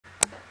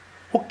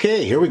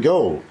Okay, here we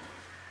go.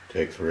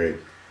 Take 3,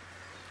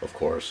 of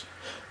course.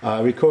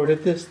 I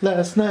recorded this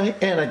last night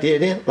and I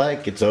didn't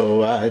like it,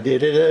 so I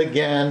did it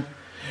again.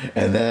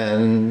 And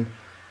then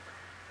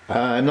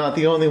I'm not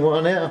the only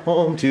one at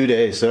home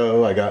today,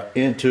 so I got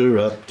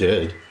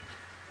interrupted.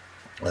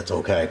 That's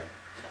okay.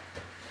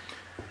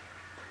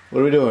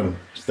 What are we doing?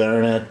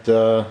 Staring at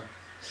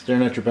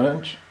your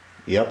bench?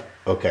 Yep.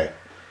 Okay.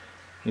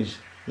 At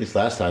least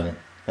last time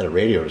I had a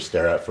radio to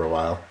stare at for a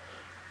while.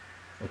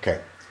 Okay.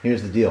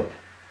 Here's the deal.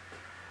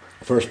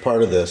 First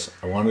part of this,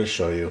 I wanted to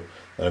show you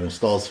that I've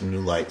installed some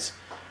new lights,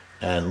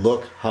 and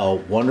look how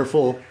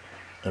wonderful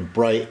and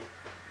bright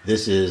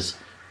this is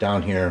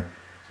down here,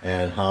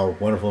 and how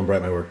wonderful and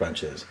bright my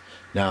workbench is.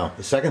 Now,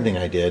 the second thing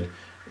I did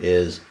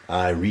is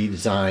I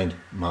redesigned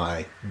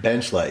my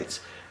bench lights,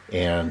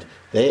 and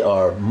they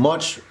are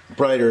much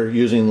brighter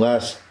using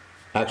less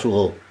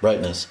actual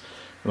brightness.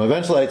 My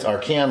bench lights are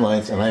can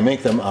lights, and I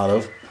make them out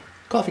of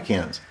coffee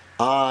cans.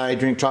 I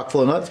drink chock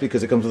full of nuts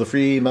because it comes with a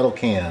free metal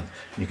can.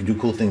 You can do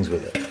cool things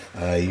with it.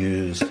 I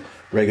used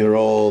regular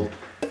old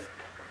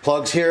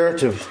plugs here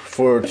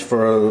for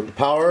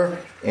power,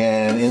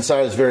 and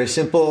inside is very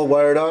simple,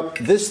 wired up.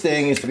 This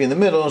thing used to be in the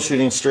middle,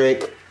 shooting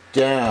straight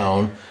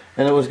down,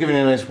 and it was giving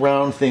a nice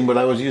round thing, but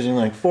I was using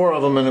like 4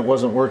 of them and it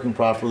wasn't working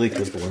properly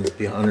because the ones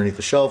underneath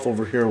the shelf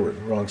over here were in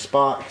the wrong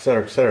spot,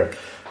 etc., etc.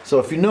 So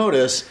if you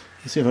notice,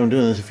 let's see if I'm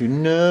doing this, if you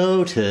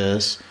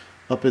notice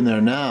up in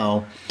there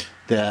now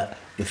that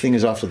the thing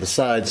is off to the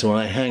side, so when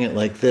I hang it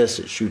like this,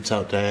 it shoots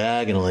out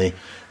diagonally,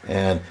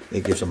 and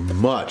it gives a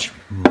much,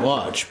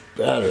 much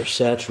better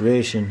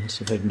saturation. Let's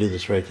see if I can do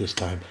this right this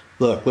time.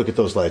 Look at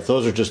those lights.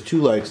 Those are just 2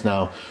 lights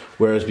now,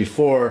 whereas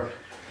before,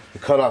 the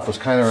cutoff was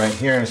kind of right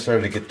here, and it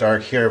started to get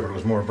dark here, but it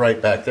was more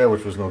bright back there,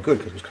 which was no good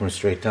because it was coming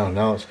straight down.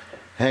 Now it's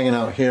hanging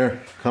out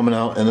here, coming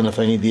out, and then if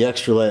I need the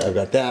extra light, I've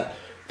got that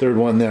third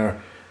one there.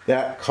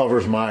 That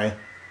covers my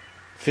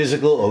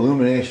physical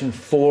illumination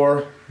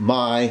for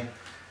my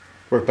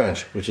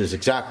workbench, which is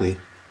exactly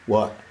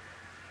what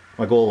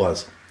my goal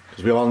was,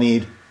 because we all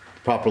need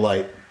the proper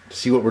light to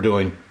see what we're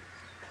doing,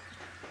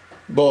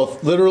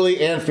 both literally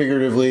and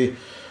figuratively.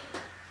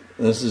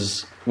 This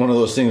is one of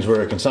those things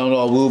where it can sound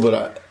all woo,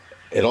 but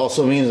it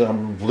also means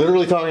I'm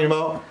literally talking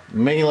about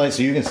making lights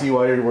so you can see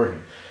why you're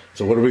working.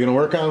 So what are we going to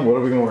work on? What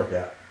are we going to work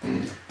at?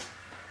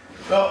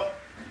 Well,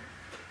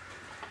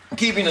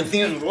 keeping in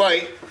theme with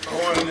light,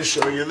 I wanted to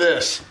show you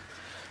this.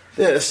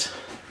 This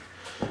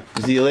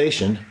is the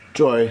Elation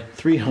Joy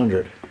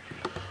 300,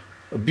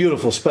 a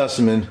beautiful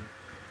specimen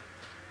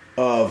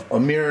of a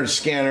mirrored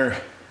scanner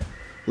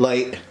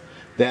light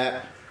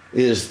that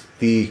is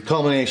the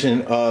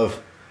culmination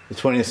of the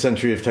 20th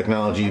century of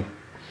technology,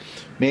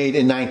 made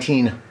in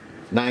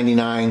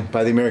 1999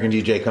 by the American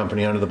DJ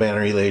company under the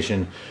banner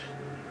Elation.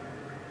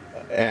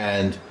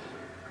 And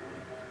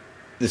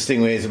this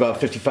thing weighs about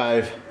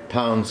 55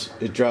 pounds.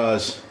 It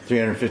draws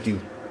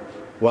 350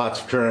 watts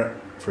of current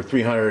for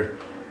 300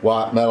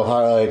 watt metal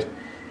halide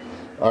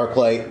arc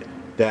light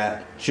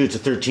that shoots a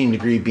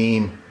 13-degree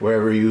beam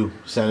wherever you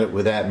send it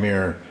with that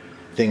mirror.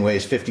 Thing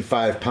weighs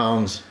 55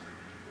 pounds,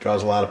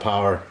 draws a lot of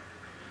power,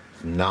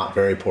 not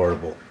very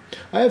portable.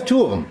 I have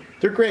 2 of them.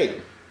 They're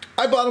great.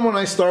 I bought them when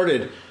I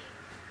started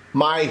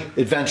my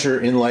adventure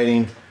in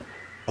lighting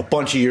a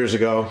bunch of years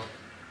ago,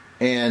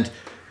 and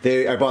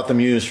I bought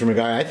them used from a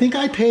guy. I think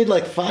I paid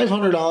like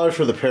 $500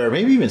 for the pair,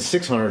 maybe even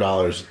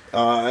 $600.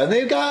 And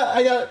I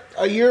got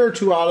a year or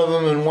 2 out of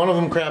them, and one of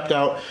them crapped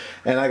out.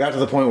 And I got to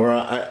the point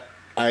where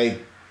I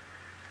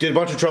did a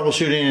bunch of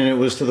troubleshooting, and it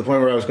was to the point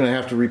where I was going to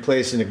have to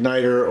replace an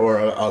igniter or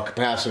a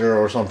capacitor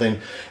or something.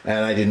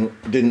 And I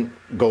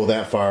didn't go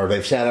that far.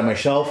 They've sat on my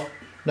shelf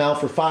now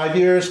for 5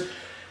 years,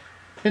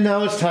 and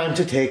now it's time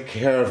to take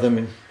care of them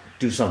and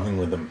do something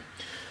with them.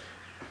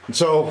 And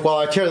so while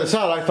I tear this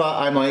out, I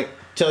thought I might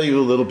tell you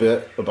a little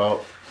bit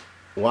about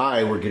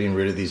why we're getting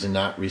rid of these and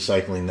not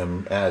recycling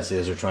them as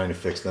is, or trying to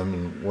fix them,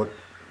 and what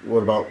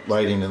about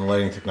lighting and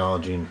lighting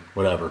technology and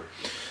whatever.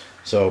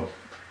 So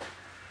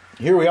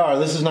here we are.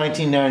 This is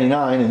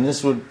 1999, and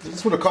this would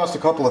have cost a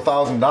couple of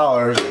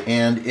 $1,000,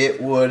 and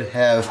it would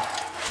have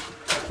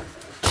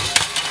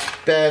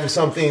been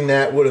something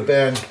that would have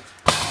been,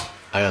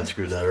 I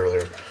unscrewed that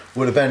earlier,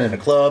 would have been in a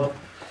club,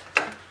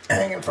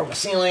 hanging from a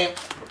ceiling,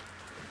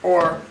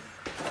 or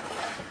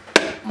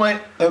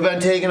might have been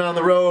taken on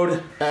the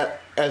road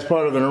as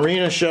part of an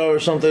arena show or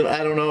something.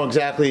 I don't know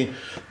exactly.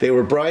 They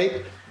were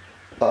bright,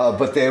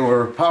 but they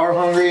were power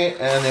hungry,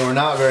 and they were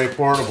not very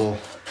portable.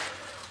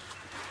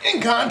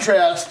 In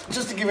contrast,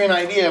 just to give you an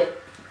idea,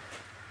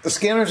 the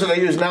scanners that I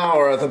use now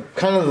are at the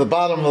kind of the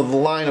bottom of the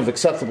line of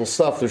acceptable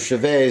stuff. They're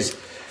Chevets,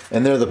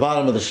 and they're the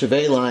bottom of the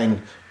Chevet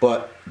line,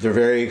 but they're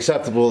very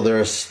acceptable.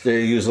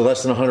 They use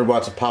less than 100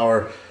 watts of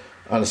power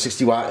on a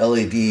 60 watt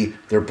LED.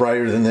 They're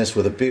brighter than this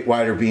with a bit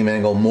wider beam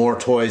angle, more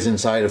toys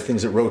inside of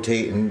things that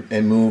rotate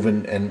and move,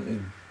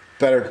 and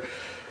better,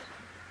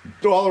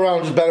 all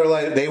around just better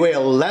light. They weigh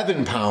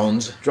 11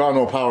 pounds, draw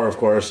no power of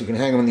course. You can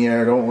hang them in the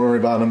air, don't worry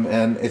about them,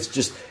 and it's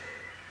just,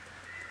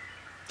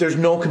 there's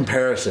no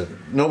comparison.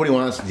 Nobody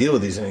wants to deal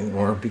with these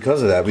anymore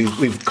because of that.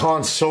 We've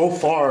gone so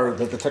far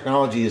that the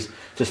technology is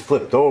just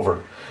flipped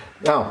over.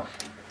 Now,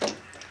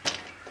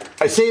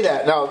 I say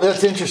that, now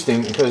that's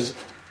interesting because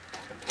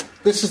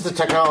this is the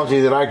technology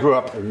that I grew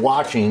up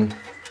watching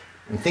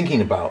and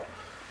thinking about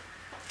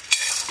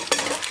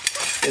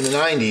in the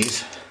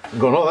 90s. I'm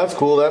going, oh, that's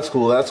cool, that's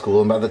cool, that's cool.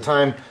 And by the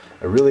time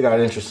I really got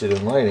interested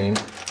in lighting,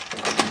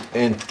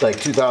 in like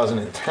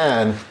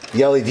 2010,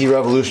 the LED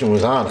revolution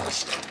was on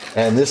us.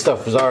 And this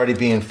stuff was already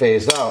being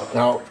phased out.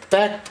 Now,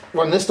 back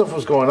when this stuff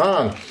was going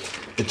on,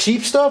 the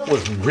cheap stuff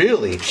was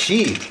really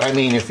cheap. I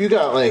mean, if you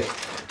got like,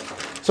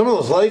 some of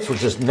those lights were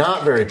just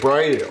not very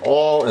bright at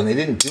all, and they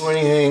didn't do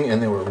anything, and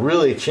they were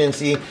really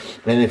chintzy.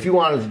 And if you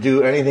wanted to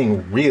do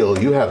anything real,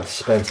 you had to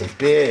spend some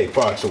big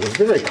bucks. It was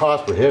very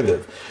cost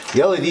prohibitive.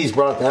 The LEDs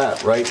brought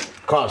that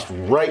cost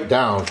right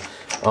down.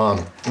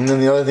 And then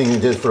the other thing we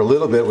did for a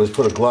little bit was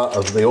put a glut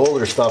of the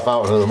older stuff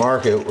out into the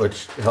market,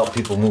 which helped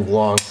people move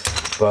along.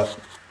 But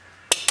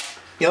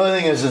the other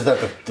thing is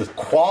that the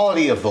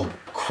quality of the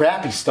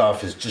crappy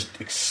stuff has just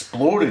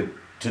exploded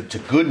to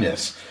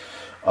goodness.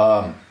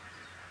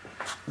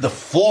 The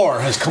floor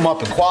has come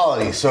up in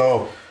quality,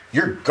 so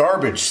your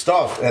garbage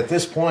stuff at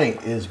this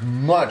point is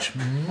much,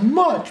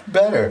 much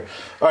better.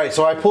 All right,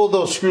 so I pulled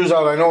those screws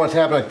out. I know what's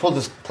happened. I pulled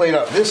this plate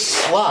out. This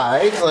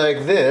slides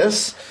like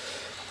this,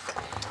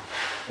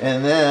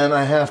 and then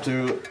I have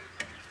to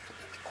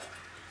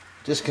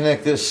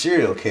disconnect this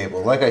serial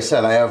cable. Like I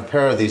said, I have a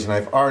pair of these, and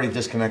I've already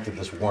disconnected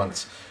this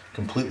once.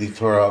 Completely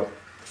tore out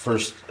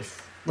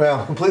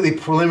completely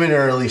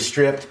preliminarily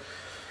stripped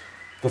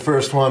the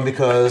first one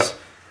because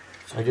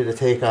I did a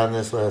take on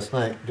this last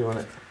night doing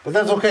it. But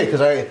that's okay, because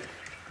I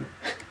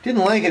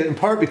didn't like it in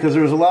part because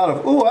there was a lot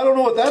of, oh, I don't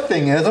know what that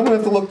thing is. I'm going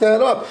to have to look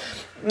that up.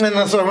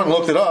 And so I went and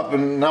looked it up,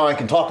 and now I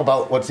can talk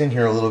about what's in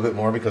here a little bit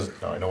more because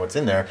now I know what's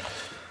in there.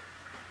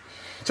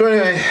 So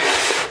anyway,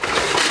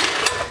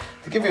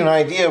 to give you an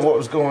idea of what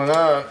was going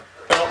on,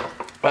 oh,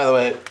 by the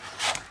way,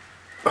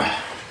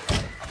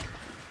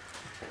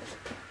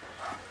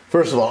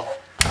 first of all,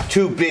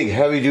 two big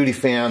heavy-duty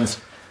fans,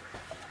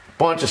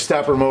 bunch of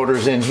stepper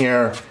motors in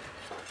here.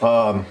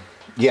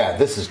 Yeah,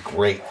 this is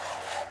great.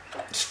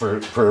 It's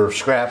for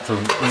scrap, for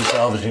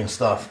resalvaging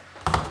stuff.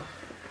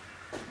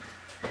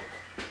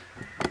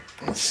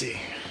 Let's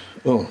see.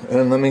 Oh,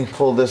 and let me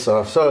pull this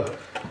off. So,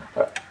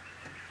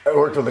 I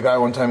worked with a guy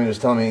one time. He was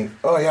telling me,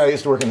 "Oh yeah, I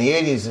used to work in the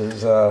 '80s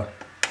as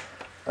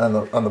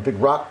on the big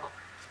rock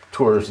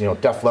tours. You know,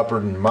 Def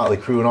Leppard and Motley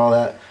Crue and all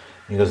that."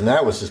 He goes, and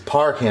that was just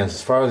power cans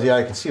as far as the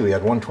eye can see. We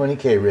had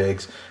 120K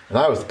rigs, and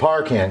I was the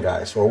power can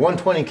guy. So a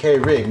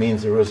 120K rig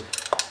means there was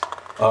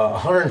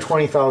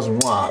 120,000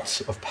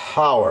 watts of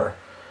power.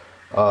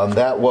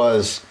 That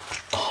was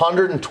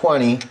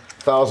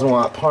 120,000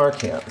 watt power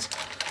cans.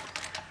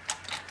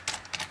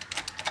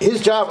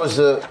 His job was,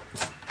 among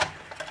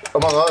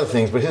other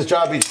things, but his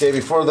job each day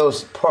before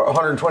those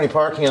 120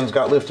 power cans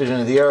got lifted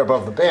into the air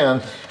above the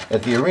band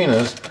at the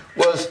arenas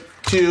was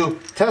to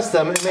test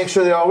them and make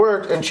sure they all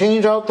worked and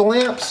change out the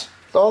lamps,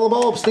 all the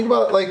bulbs. Think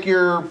about it like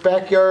your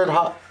backyard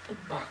hot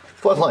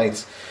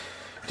floodlights.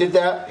 Did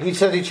that. He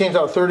said he changed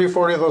out 30 or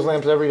 40 of those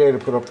lamps every day to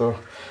put up the...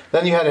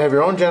 Then you had to have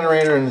your own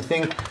generator and the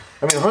thing...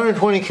 I mean,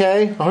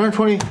 120K,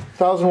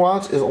 120,000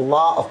 watts is a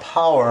lot of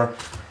power.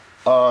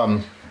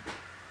 That'll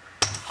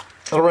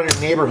run your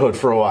neighborhood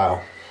for a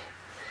while.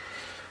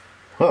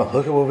 Oh,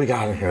 look at what we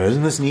got in here.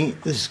 Isn't this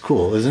neat? This is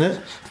cool, isn't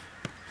it?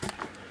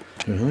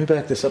 Here, let me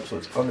back this up so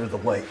it's under the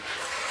light.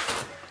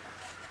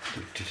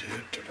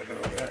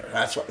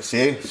 That's what...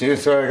 See?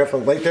 So I got the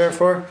light there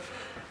for?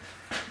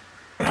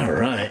 All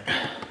right.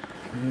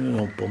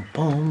 Boom,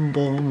 boom,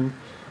 boom.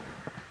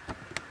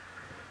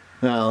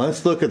 Now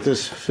let's look at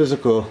this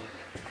physical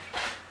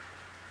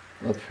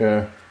up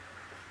here.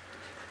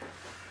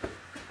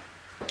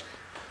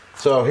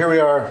 So here we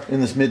are in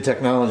this mid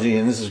technology,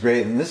 and this is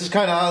great. And this is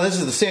kind of how, this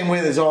is the same way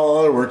as all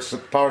other works. The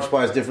power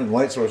supply is different, the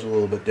light source is a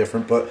little bit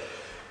different, but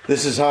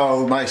this is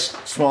how my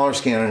smaller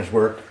scanners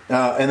work.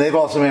 And they've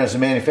also managed to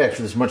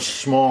manufacture this much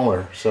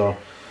smaller. So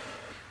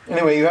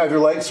anyway, you have your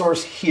light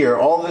source here.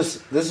 All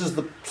this is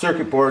the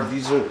circuit board.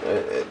 These are,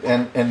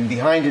 and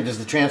behind it is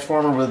the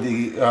transformer with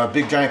the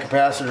big giant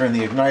capacitor and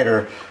the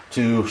igniter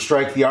to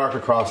strike the arc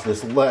across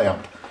this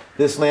lamp.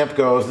 This lamp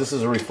goes. This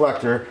is a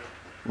reflector,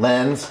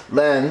 lens.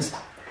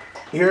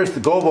 Here's the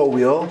gobo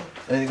wheel,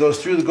 and it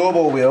goes through the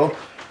gobo wheel.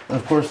 And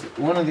of course,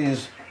 one of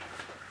these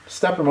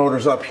stepper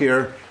motors up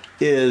here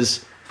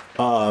is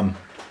what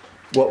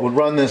would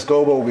run this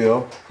gobo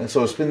wheel, and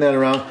so spin that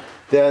around.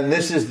 Then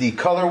this is the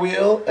color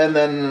wheel, and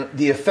then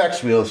the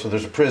effects wheel. So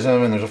there's a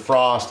prism, and there's a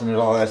frost, and there's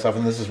all that stuff,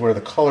 and this is where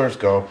the colors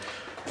go.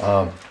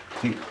 And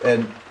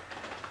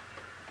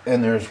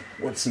there's,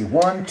 let's see,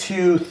 1,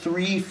 2,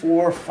 3,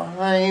 4,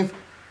 5,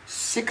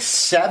 6,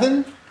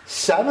 7?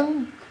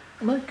 7?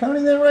 Am I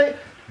counting that right?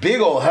 Big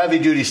old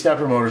heavy-duty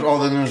stepper motors. Oh,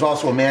 then there's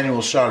also a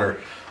manual shutter.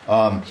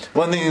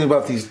 One thing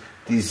about these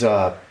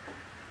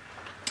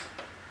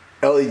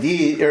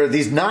LED, or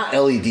these not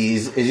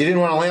LEDs, is you didn't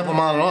want to lamp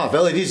them on and off.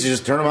 LEDs, you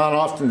just turn them on and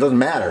off, and it doesn't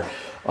matter.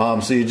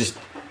 So you just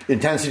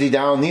intensity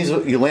down. These,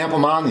 you lamp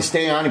them on, they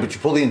stay on, but you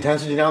pull the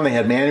intensity down. They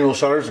had manual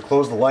shutters to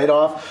close the light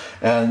off.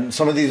 And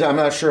some of these, I'm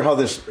not sure how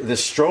this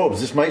strobes.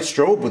 This might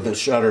strobe with the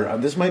shutter.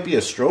 This might be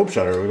a strobe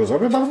shutter. It goes,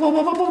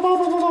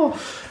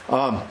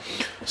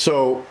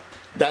 so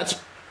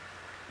that's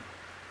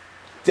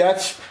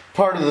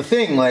part of the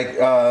thing. Like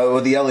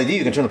with the LED,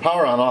 you can turn the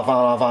power on,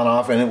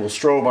 off, and it will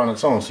strobe on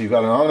its own. So you've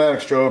got an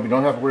automatic strobe. You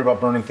don't have to worry about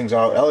burning things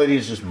out. LED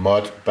is just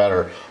much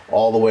better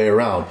all the way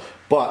around.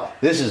 But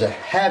this is a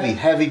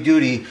heavy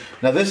duty.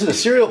 Now this is a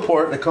serial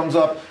port that comes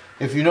up.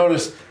 If you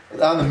notice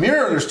on the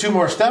mirror, there's 2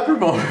 more stepper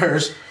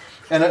motors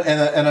and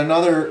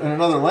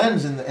another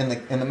lens in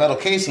the metal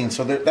casing.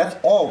 So that's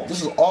all.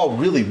 This is all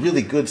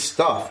really good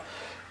stuff.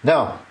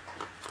 Now,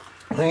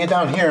 when I get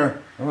down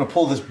here, I'm going to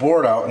pull this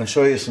board out and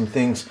show you some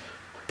things.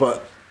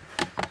 But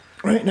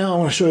right now, I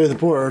want to show you the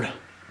board.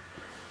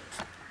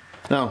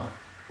 Now,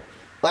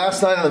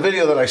 last night in the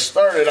video that I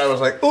started, I was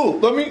like, "Oh,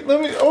 let me.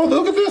 Oh,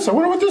 look at this! I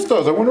wonder what this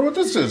does. I wonder what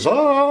this is."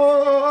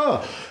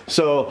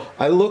 So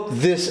I looked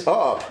this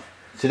up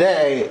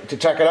today to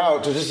check it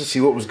out, just to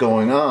see what was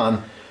going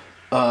on.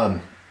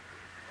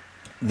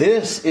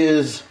 This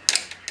is.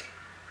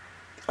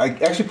 I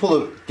actually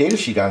pulled a data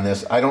sheet on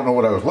this. I don't know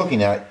what I was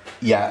looking at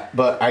yet,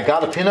 but I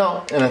got a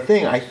pinout and a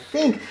thing. I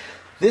think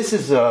this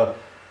is a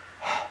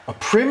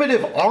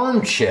primitive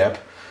ARM chip.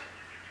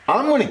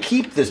 I'm going to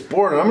keep this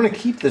board, and I'm going to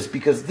keep this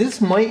because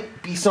this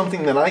might be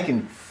something that I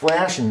can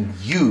flash and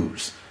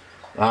use.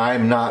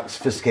 I'm not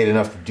sophisticated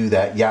enough to do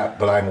that yet,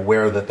 but I'm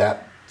aware that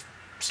that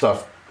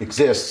stuff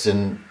exists,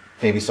 and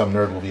maybe some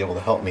nerd will be able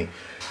to help me.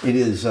 It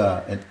is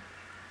I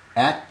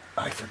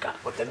forgot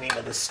what the name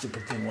of this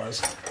stupid thing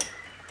was.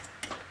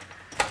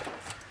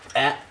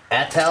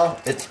 Attel.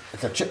 It's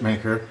a chip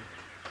maker.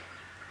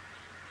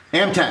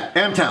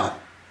 Atmel.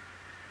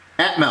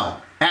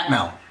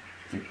 Atmel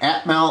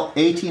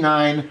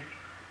AT9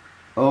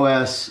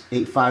 OS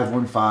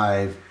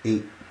 8515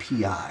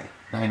 8PI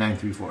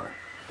 9934.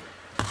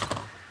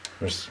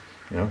 There's,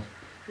 we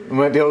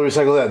might be able to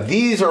recycle that.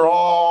 These are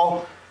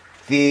all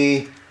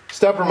the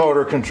stepper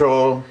motor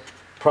control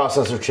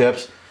processor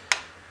chips,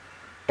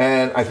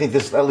 and I think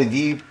this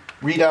LED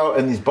readout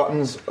and these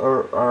buttons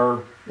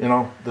are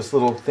this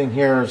little thing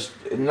here is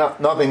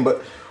nothing,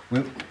 but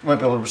we might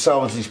be able to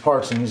salvage these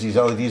parts and use these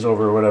LEDs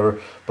over or whatever.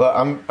 But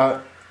I'm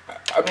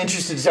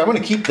interested to see. I'm going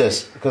to keep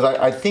this because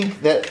I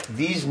think that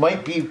these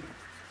might be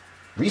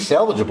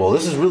resalvageable.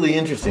 This is really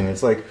interesting.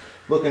 It's like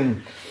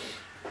looking.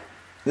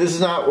 This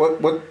is not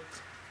what.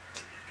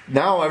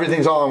 Now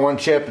everything's all on one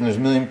chip, and there's a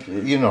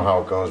million. You know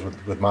how it goes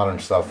with modern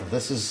stuff.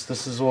 This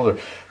is older.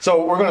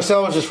 So we're going to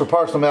salvage this for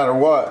parts no matter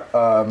what.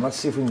 Let's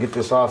see if we can get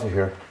this off of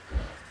here.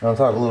 I'll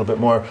talk a little bit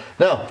more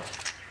now.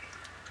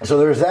 So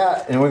there's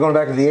that, and we're going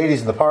back to the 80s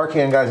and the power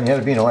can guys, and you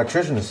had to be an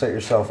electrician to set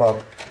yourself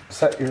up,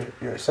 set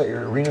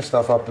your arena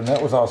stuff up, and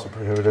that was also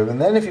prohibitive. And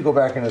then if you go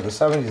back into the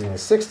 70s and the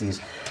 60s,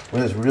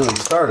 when this really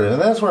started,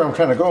 and that's where I'm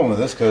kind of going with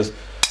this, because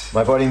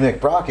my buddy Mick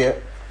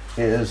Brockett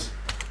is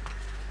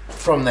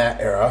from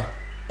that era,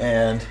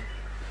 and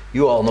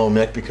you all know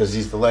Mick because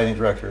he's the lighting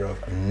director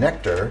of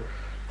Nectar,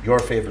 your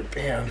favorite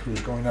band,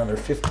 who's going on their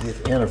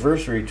 50th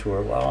anniversary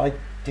tour. Wow, I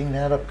ding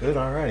that up good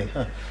already.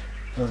 Huh.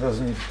 That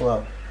doesn't need to pull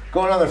out.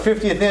 Going on their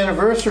 50th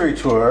anniversary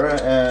tour,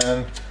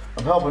 and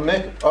I'm helping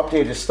Mick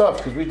update his stuff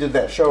because we did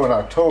that show in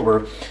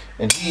October,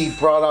 and he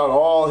brought out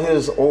all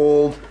his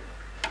old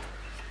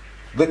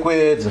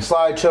liquids and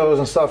slideshows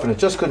and stuff, and it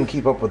just couldn't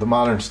keep up with the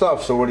modern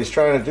stuff. So what he's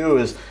trying to do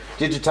is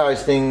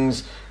digitize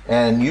things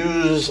and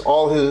use the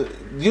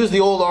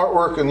old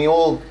artwork and the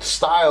old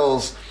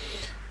styles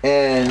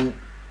and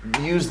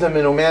use them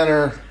in a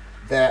manner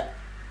that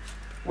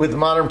with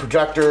modern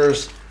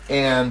projectors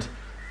and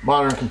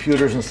modern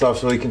computers and stuff,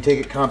 so he can take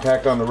it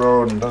compact on the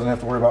road and doesn't have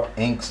to worry about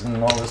inks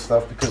and all this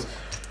stuff, because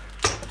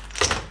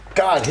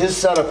God, his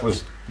setup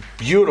was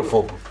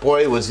beautiful.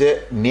 Boy, was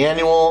it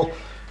manual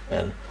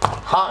and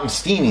hot and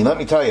steamy, let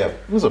me tell you.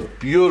 It was a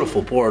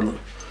beautiful board.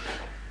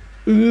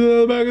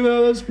 The back of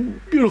that, that's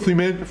beautifully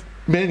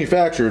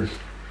manufactured.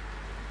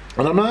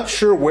 And I'm not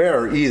sure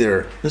where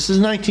either. This is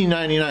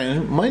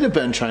 1999. It might have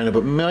been China,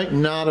 but might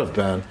not have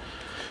been.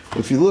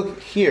 If you look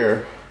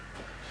here,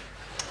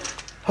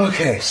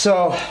 okay,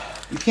 so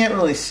you can't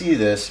really see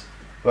this,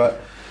 but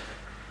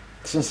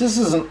since this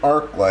is an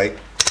arc light,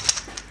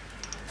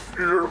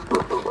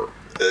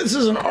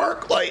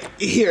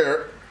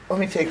 here. Let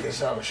me take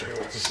this out and show you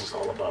what this is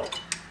all about.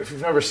 If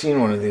you've never seen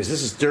one of these,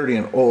 this is dirty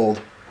and old,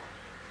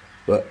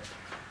 but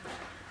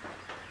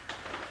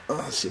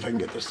let's see if I can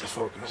get this to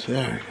focus.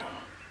 There we go.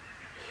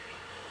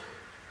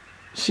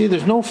 See,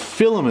 there's no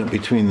filament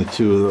between the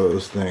two of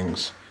those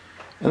things,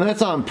 and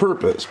that's on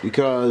purpose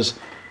because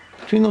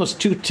between those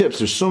two tips,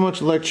 there's so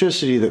much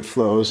electricity that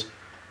flows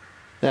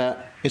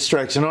that it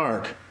strikes an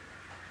arc,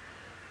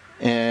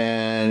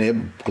 and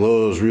it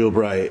glows real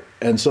bright.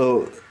 And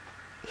so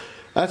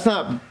that's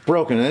not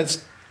broken.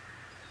 This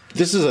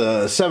is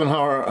a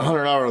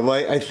 700-hour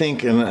light, I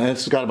think, and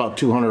it's got about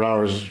 200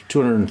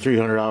 and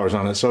 300 hours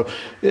on it. So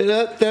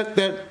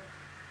that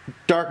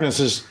darkness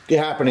is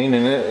happening,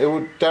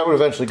 and that would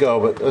eventually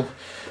go. But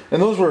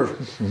And those were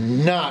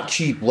not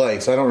cheap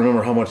lights. I don't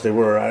remember how much they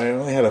were. I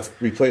only had to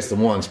replace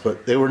them once,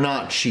 but they were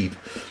not cheap.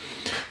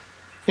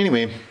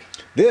 Anyway,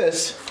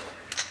 this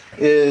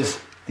is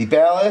the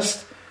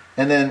ballast,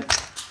 and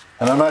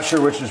I'm not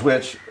sure which is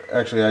which.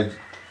 Actually,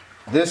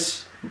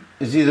 this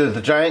is either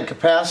the giant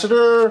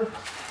capacitor,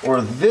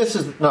 or that's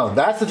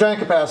the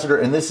giant capacitor,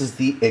 and this is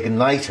the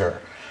igniter.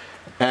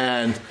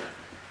 And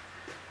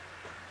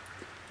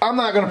I'm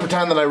not going to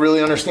pretend that I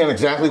really understand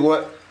exactly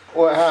what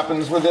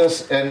happens with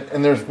this,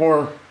 and there's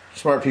more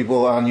smart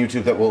people on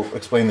YouTube that will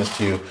explain this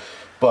to you.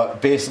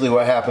 But basically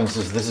what happens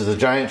is this is a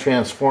giant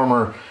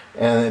transformer,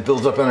 and it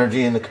builds up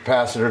energy in the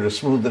capacitor to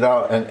smooth it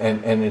out,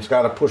 and it's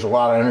got to push a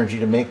lot of energy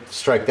to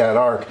strike that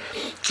arc.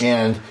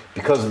 And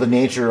because of the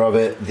nature of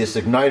it, this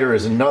igniter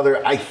is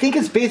another, I think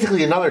it's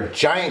basically another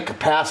giant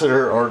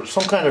capacitor or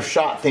some kind of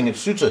shot thing. It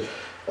shoots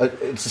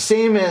it's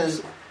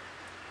the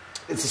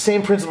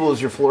same principle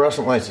as your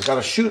fluorescent lights. It's got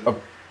to shoot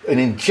an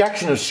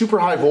injection of super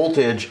high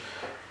voltage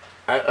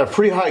at a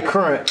pretty high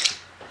current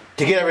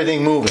to get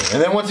everything moving.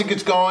 And then once it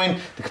gets going,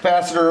 the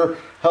capacitor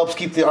helps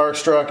keep the arc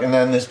struck, and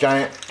then this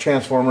giant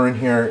transformer in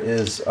here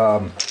is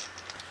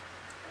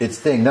its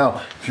thing.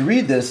 Now, if you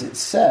read this, it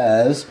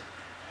says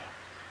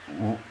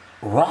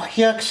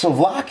Rakiak,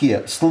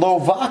 Slovakia,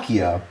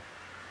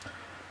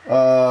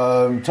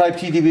 type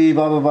TDB,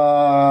 blah, blah,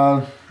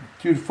 blah,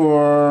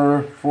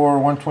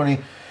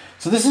 244-120.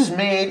 So this is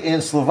made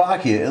in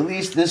Slovakia, at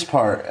least this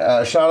part.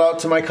 Shout out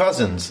to my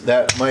cousins.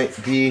 That might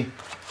be,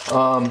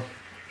 who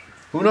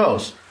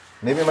knows?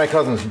 Maybe my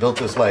cousins built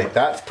this light.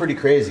 That's pretty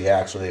crazy,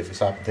 actually, if you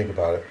stop and think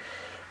about it.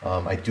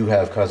 I do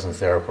have cousins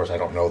there. Of course, I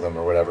don't know them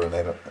or whatever, and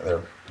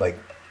they're like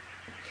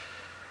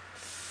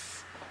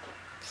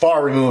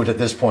far removed at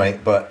this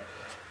point. But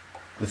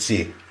let's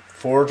see,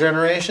 4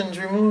 generations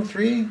removed,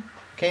 3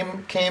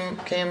 came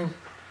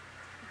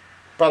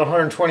about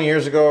 120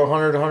 years ago,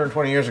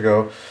 120 years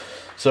ago.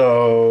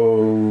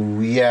 So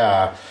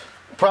yeah,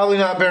 probably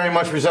not bearing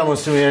much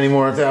resemblance to me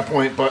anymore at that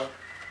point, but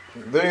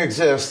they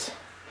exist.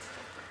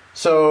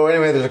 So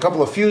anyway, there's a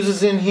couple of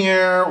fuses in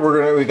here.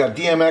 We got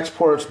DMX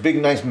ports,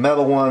 big nice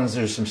metal ones.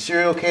 There's some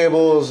serial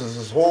cables. There's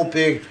this whole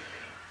big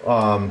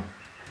run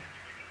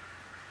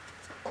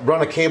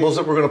of cables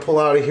that we're going to pull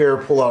out of here.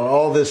 Pull out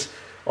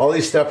all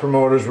these stepper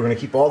motors. We're going to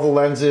keep all the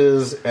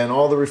lenses and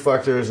all the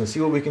reflectors and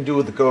see what we can do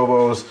with the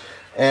gobos.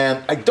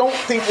 And I don't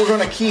think we're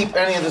going to keep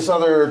any of this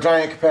other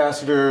giant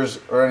capacitors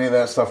or any of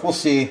that stuff. We'll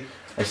see.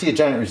 I see a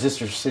giant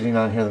resistor sitting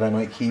on here that I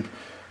might keep.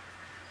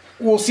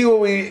 We'll see what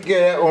we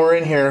get when we're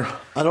in here.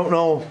 I don't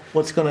know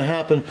what's going to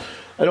happen.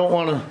 I don't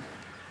want to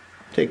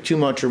take too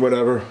much or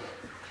whatever.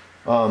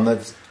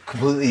 That's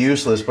completely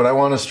useless. But I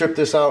want to strip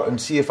this out and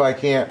see if I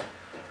can't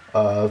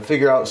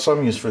figure out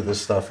some use for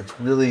this stuff. It's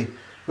really,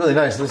 really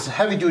nice. This is a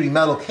heavy-duty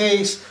metal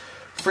case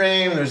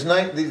frame. These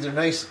are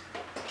nice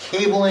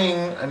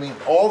cabling. I mean,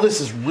 all this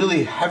is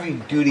really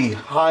heavy-duty,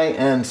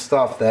 high-end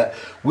stuff that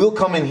will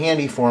come in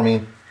handy for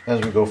me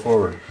as we go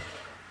forward.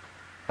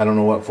 I don't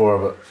know what for,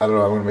 but I don't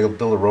know. I'm going to be able to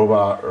build a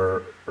robot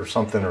or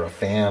something, or a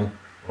fan,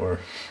 or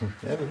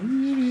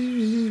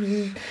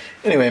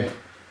anyway.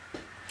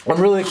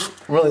 I'm really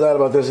glad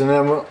about this, and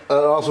then I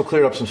also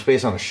cleared up some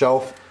space on a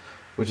shelf,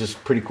 which is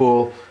pretty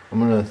cool. I'm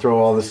going to throw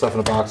all this stuff in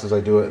a box as I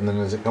do it, and then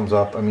as it comes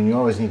up, I mean, you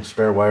always need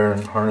spare wire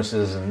and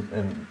harnesses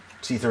and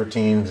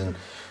C13s and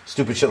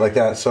stupid shit like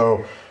that.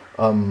 So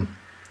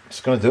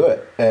just going to do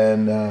it.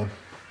 And I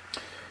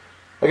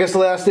guess the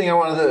last thing I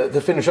wanted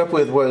to finish up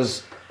with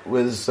was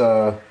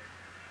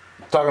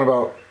talking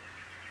about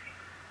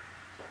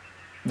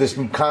this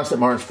constant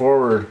march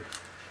forward.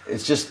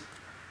 It's just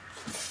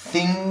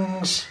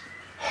things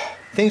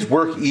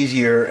work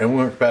easier and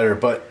work better,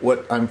 but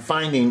what I'm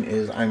finding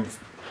is I'm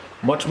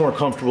much more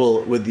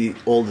comfortable with the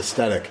old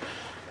aesthetic,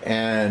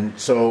 and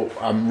so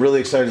I'm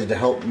really excited to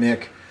help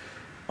Mick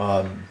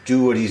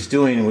do what he's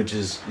doing, which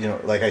is, you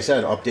know, like I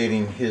said,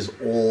 updating his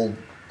old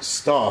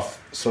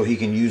stuff so he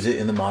can use it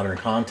in the modern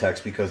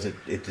context, because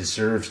it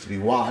deserves to be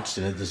watched,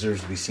 and it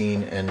deserves to be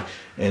seen and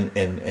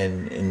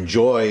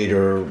enjoyed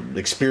or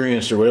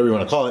experienced or whatever you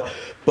want to call it.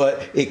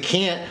 But it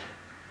can't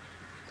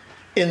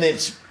in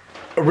its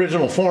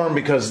original form,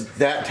 because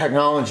that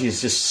technology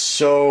is just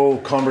so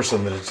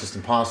cumbersome that it's just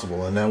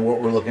impossible. And then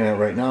what we're looking at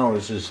right now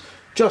is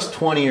just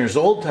 20 years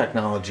old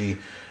technology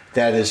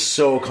that is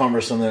so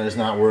cumbersome that it's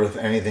not worth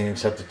anything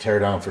except to tear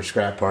down for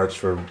scrap parts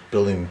for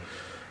building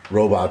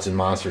robots and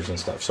monsters and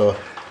stuff. So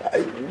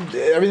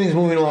everything's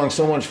moving along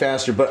so much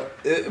faster. But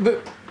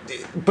the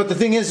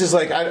thing is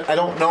like I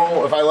don't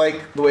know if I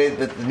like the way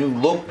that the new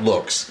look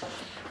looks.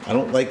 I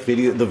don't like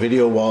the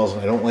video walls.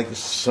 I don't like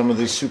some of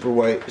these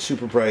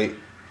super bright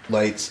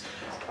lights.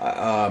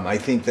 I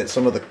think that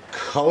some of the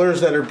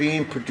colors that are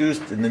being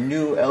produced in the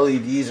new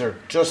LEDs are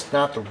just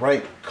not the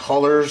right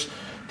colors.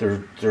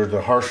 They're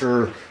the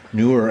harsher,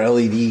 newer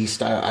LED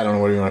style. I don't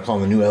know what you want to call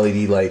them, the new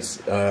LED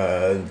lights,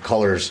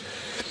 colors.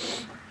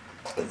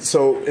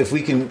 So if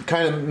we can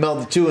kind of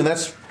meld the two, and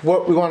that's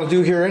what we want to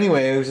do here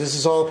anyway. This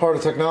is all a part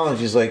of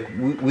technology. It's like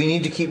we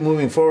need to keep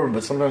moving forward,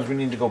 but sometimes we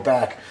need to go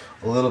back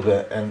a little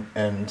bit,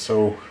 and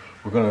so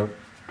we're going to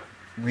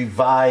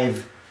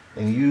revive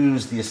and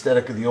use the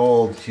aesthetic of the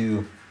old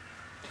to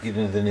get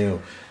into the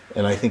new,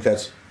 and I think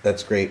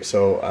that's great.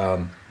 So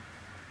I'm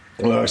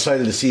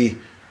excited to see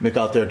Mick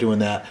out there doing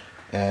that,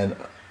 and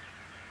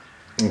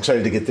I'm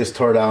excited to get this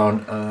tore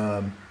down.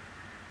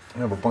 I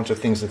have a bunch of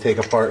things to take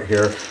apart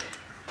here,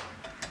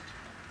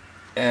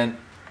 and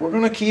we're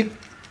gonna keep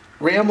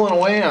rambling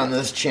away on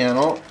this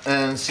channel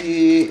and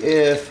see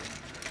if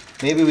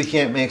maybe we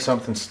can't make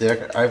something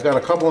stick. I've got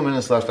a couple of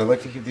minutes left. I'd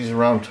like to keep these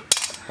around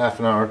half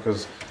an hour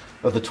because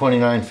of the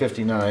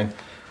 29:59.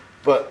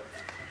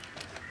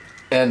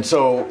 And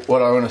so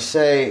what I'm going to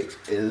say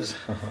is,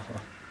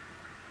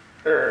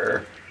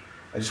 I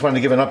just wanted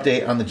to give an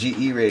update on the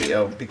GE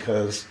radio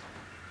because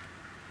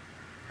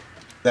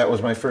that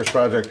was my first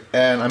project,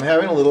 and I'm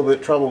having a little bit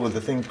of trouble with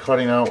the thing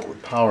cutting out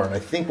with power. And I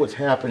think what's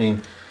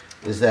happening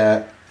is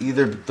that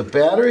either the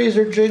batteries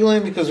are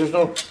jiggling because there's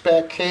no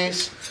back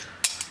case,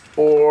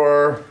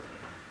 or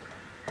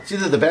it's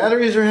either the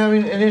batteries are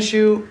having an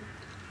issue,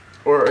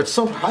 or it's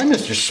some. Hi,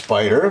 Mr.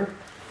 Spider.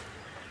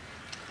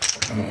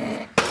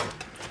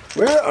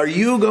 Where are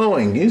you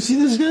going? You see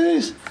this,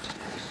 guys?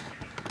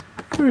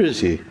 Where is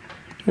he?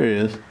 There he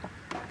is.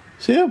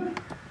 See him?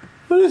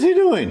 What is he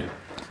doing?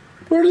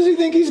 Where does he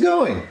think he's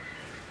going?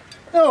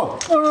 No,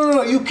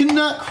 no. You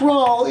cannot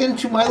crawl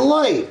into my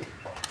light.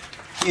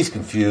 He's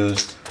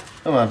confused.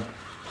 Come on.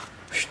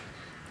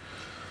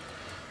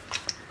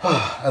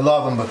 I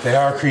love them, but they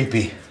are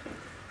creepy.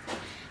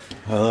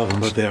 I love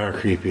them, but they are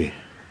creepy.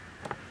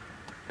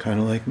 Kind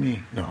of like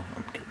me. No,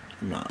 I'm kidding.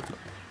 I'm not.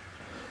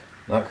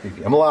 Not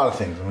creepy. I'm a lot of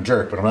things. I'm a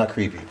jerk, but I'm not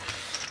creepy.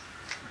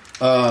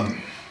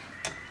 Where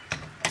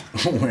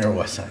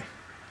was I?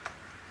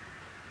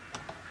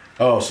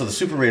 Oh, so the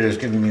Super Raider is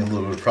giving me a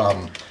little bit of a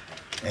problem,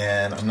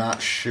 and I'm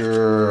not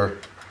sure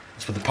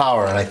it's with the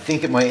power, and I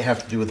think it might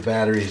have to do with the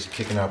batteries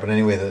kicking out. But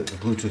anyway, the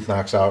Bluetooth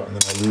knocks out, and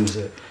then I lose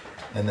it,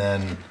 and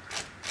then,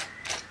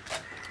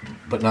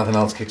 but nothing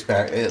else kicks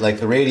back. Like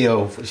the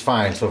radio is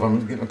fine. So if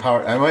I'm getting a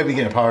power, I might be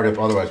getting a power dip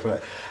otherwise,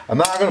 but I'm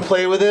not going to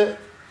play with it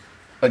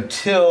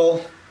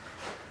until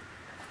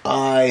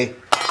I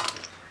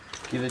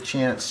get a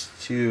chance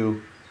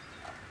to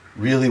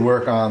really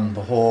work on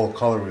the whole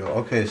color wheel.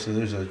 Okay, so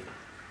there's a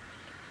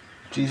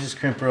Jesus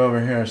crimper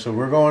over here. So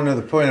we're going to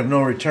the point of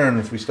no return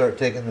if we start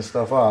taking this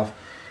stuff off.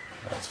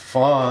 That's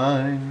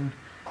fine.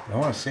 I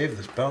want to save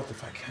this belt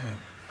if I can.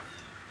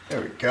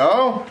 There we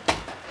go.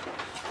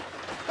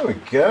 There we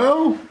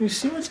go. You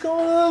see what's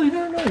going on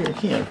here? No, you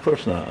can't. Of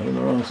course not. I'm in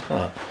the wrong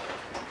spot.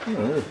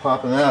 Oh,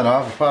 popping that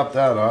off. Pop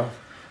that off.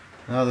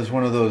 Now there's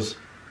one of those.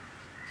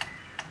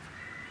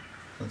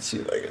 Let's see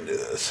if I can do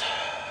this.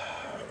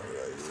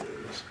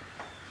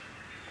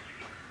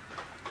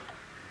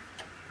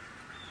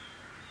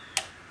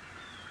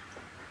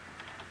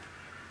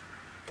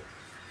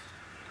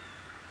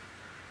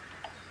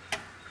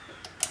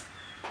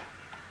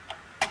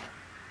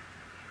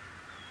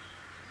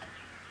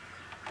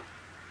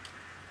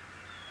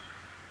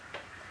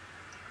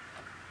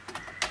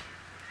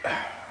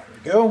 There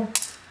we go.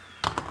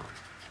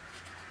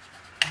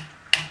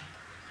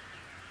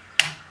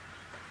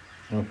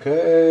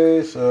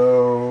 Okay,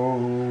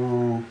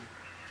 so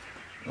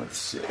let's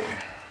see.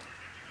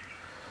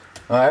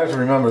 I have to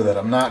remember that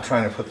I'm not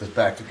trying to put this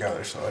back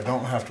together, so I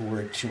don't have to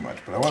worry too much,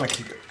 but I want to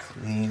keep it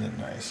clean and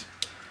nice.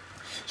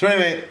 So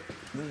anyway,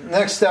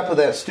 next step of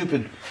that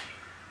stupid,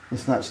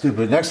 it's not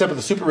stupid, next step of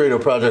the Super Radio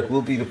project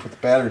will be to put the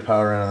battery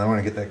power in, and I want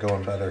to get that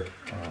going better.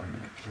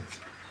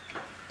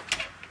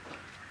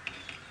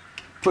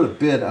 Put a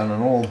bid on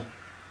an old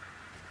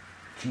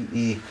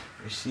GE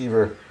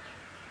receiver.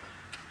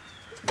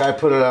 Guy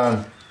put it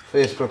on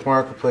Facebook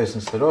Marketplace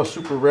and said, "Oh,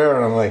 super rare,"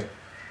 and I'm like,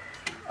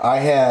 I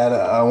had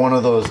one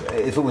of those.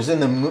 If it was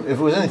in a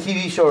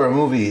TV show or a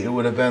movie, it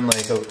would have been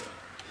like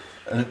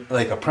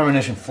a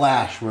premonition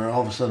flash, where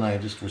all of a sudden I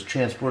just was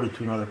transported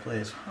to another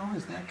place. How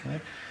is that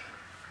connected?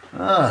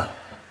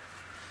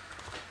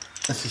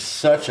 This is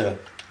such a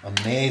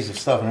maze of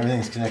stuff, and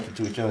everything's connected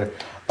to each other.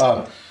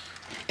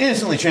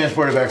 Instantly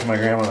transported back to my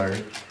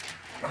grandmother's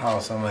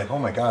house. I'm like, oh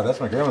my god, that's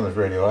my grandmother's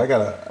radio.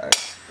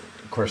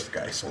 Of course, the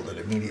guy sold it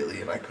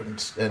immediately, and I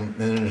couldn't. And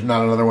there's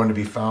not another one to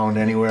be found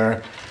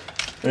anywhere.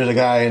 There's a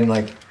guy in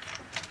like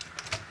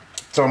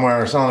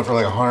somewhere selling it for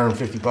like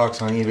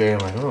 $150 on eBay. I'm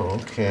like, oh,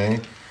 okay.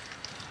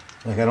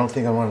 Like, I don't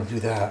think I want to do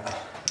that.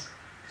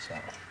 So,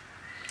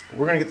 but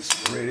we're gonna get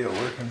the radio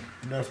working.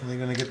 We're definitely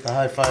gonna get the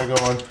hi-fi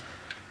going.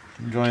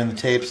 Enjoying the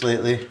tapes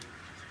lately.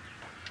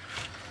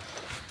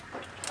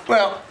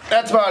 Well,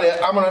 that's about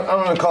it. I'm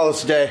gonna call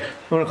this a day.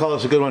 I'm gonna call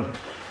this a good one.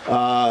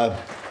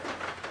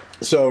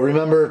 So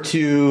remember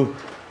to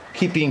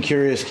keep being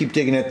curious, keep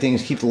digging at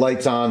things, keep the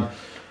lights on,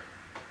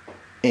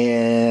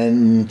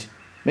 and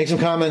make some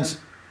comments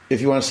if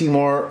you want to see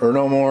more or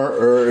know more,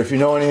 or if you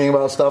know anything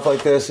about stuff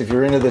like this. If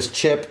you're into this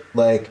chip,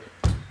 like,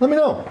 let me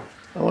know.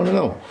 I want to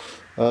know.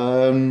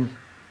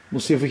 We'll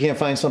see if we can't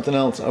find something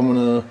else. I'm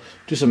gonna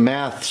do some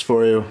maths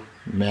for you.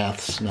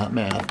 Maths, not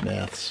math.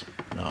 Maths.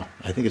 No,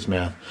 I think it's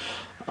math.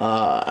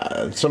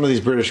 Some of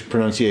these British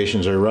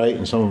pronunciations are right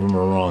and some of them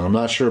are wrong. I'm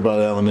not sure about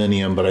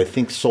aluminium, but I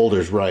think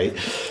solder's right.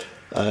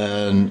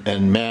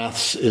 And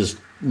maths is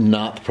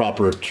not the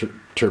proper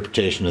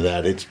interpretation of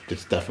that.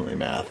 It's definitely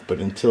math. But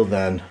until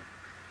then,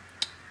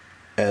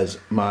 as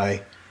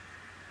my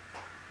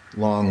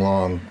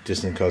long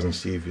distant cousin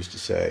Steve used to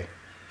say,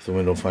 if the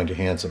wind don't find you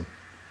handsome,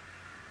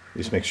 at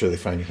least make sure they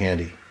find you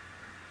handy.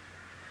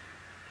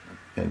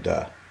 And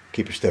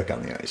keep your stick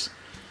on the ice.